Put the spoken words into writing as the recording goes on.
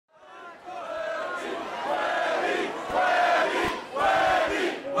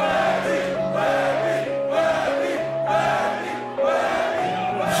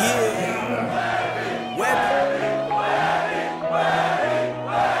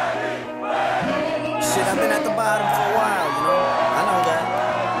been at the bottom for a while, you know. I know that.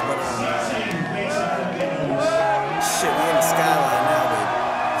 But, shit, we in the skyline now, baby.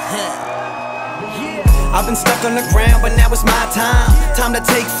 I've been stuck on the ground, but now it's my time. Time to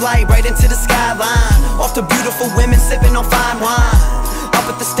take flight right into the skyline. Off the beautiful women sipping on fine wine. Up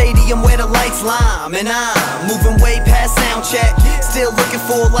at the stadium where the lights lime. And I'm moving way past sound check. Still looking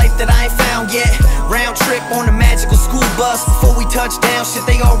for a life that I ain't found yet. Round trip on a magical school bus. Before we touched down, shit,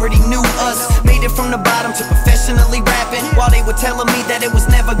 they already knew us. Made it from the bottom to professionally rapping, while they were telling me that it was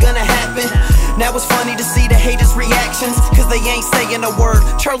never gonna happen. Now it's funny to see the haters' reactions, cause they ain't saying a word.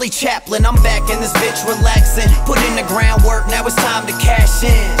 Charlie Chaplin, I'm back in this bitch relaxing. Put in the groundwork, now it's time to cash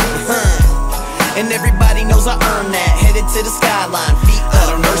in. And everybody knows I earned that. Headed to the skyline, feet up, I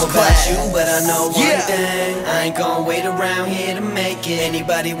don't know about you, but I know one thing. I ain't gon' wait around here to make it.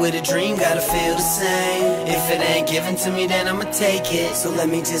 Anybody with a dream gotta feel the same. If it ain't given to me, then I'ma take it. So let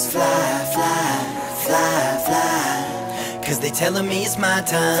me just fly, fly, fly, fly. Cause they telling me it's my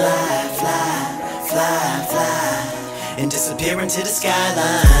time. Fly, fly, fly, fly, and disappear into the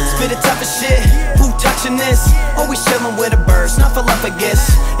skyline. Spit the toughest shit, who touching this? Always chillin' with a bird,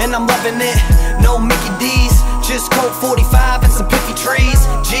 snuffleupagus. And I'm loving it, no Mickey D's. Just Colt 45 and some piffy trees.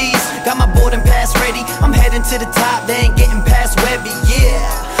 Jeez, got my boarding pass ready. I'm heading to the top, they ain't getting past Webby,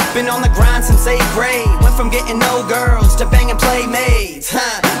 yeah. Been on the grind since 8th grade. Went from getting no girls to banging playmates.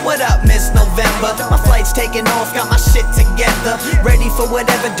 What up, Miss November? My flight's taking off, got my shit together. Ready for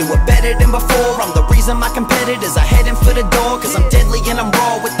whatever, do it better than before. I'm the reason my competitors are heading for the door. Cause I'm deadly and I'm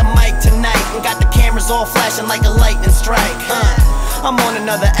raw with the mic tonight. And got the cameras all flashing like a lightning strike. I'm on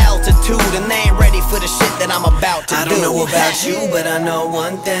another altitude and they ain't ready for the shit that I'm about to do. I don't know about you, but I know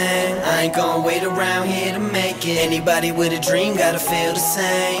one thing. I ain't gon' wait around here to make it. Anybody with a dream gotta feel the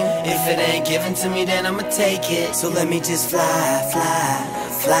same. If it ain't given to me, then I'ma take it. So let me just fly, fly,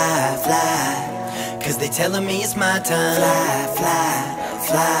 fly, fly. Cause they telling me it's my time. Fly, fly,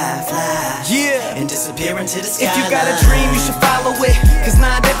 fly, fly, yeah, and disappear into the skyline. If you got a dream, you should follow it. Cause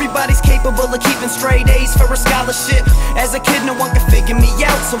not everybody's capable of keeping straight A's for a scholarship. As a kid, no one could figure me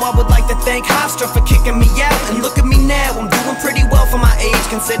out. So I would like to thank Hofstra for kicking me out. And look at me now, I'm doing pretty well for my age.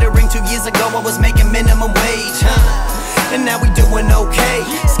 Considering 2 years ago I was making minimum wage, and now we doing okay.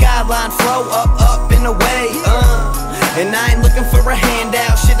 Skyline flow up, up and away, and I ain't looking for a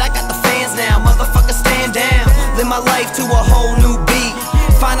handout. Shit, I got the fans now, motherfucker, stand down. Live my life to a whole new beat.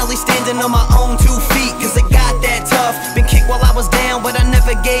 Finally standing on my own 2 feet. Cause it got that tough. Been kicked while I was down, but I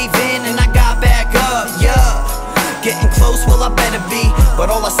never gave in. And I got back up, yeah. Getting close, well I better be.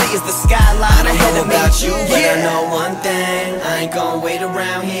 But all I see is the skyline ahead of me. I don't know about you, but I know one thing. I ain't gon' wait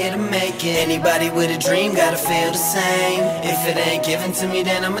around here to make it. Anybody with a dream gotta feel the same. If it ain't given to me,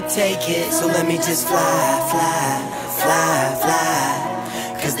 then I'ma take it. So let me just fly, fly, fly,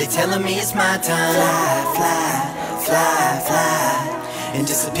 fly. Cause they telling me it's my time. Fly, fly, fly, fly, and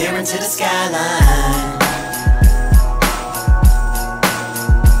disappear into the skyline.